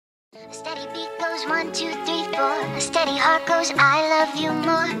A steady beat goes 1, 2, 3, 4. A steady heart goes, I love you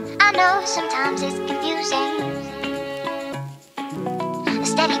more. I know sometimes it's confusing. A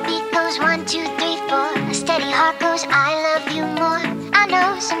steady beat goes 1, 2, 3, 4. A steady heart goes, I love you more. I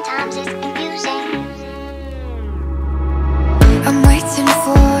know sometimes it's confusing. I'm waiting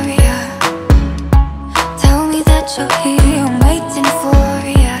for ya. Tell me that you're here. I'm waiting for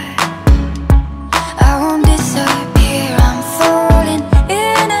ya. I won't disappear. I'm falling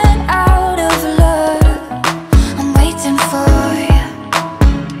in and out of love. I'm waiting for ya.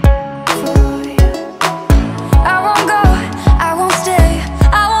 I won't go, I won't stay.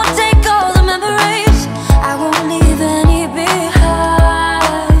 I won't take all the memories. I won't leave any behind.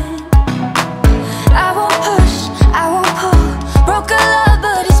 I won't push, I won't pull. Broke a love,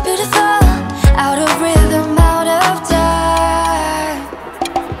 but it's beautiful. Out of rhythm, out of time.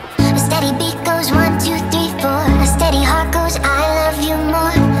 A steady beat goes 1, 2, 3, 4. A steady heart goes, I love you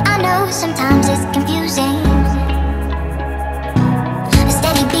more. I know sometimes it's confusing. A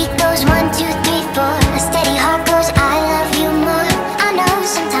steady beat goes 1, 2, 3, 4. A steady heart goes, I love you more. I know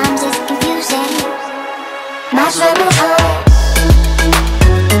sometimes it's confusing. My trouble heart.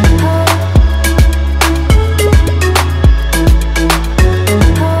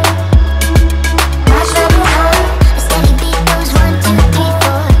 My trouble heart. A steady beat goes 1, 2, 3,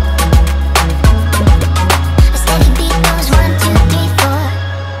 4. A steady beat goes 1, 2, 3, 4.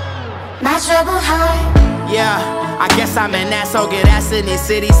 My trouble heart. Yeah, I guess I'm an asshole, get ass in this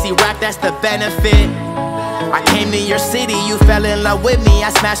city. See rap, that's the benefit. I came to your city, you fell in love with me. I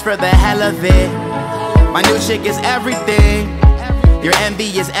smashed for the hell of it. My new chick is everything. Your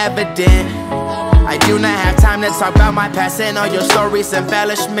envy is evident. I do not have time to talk about my past and all your stories,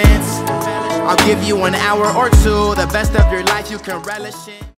 embellishments. I'll give you an hour or two, the best of your life you can relish in.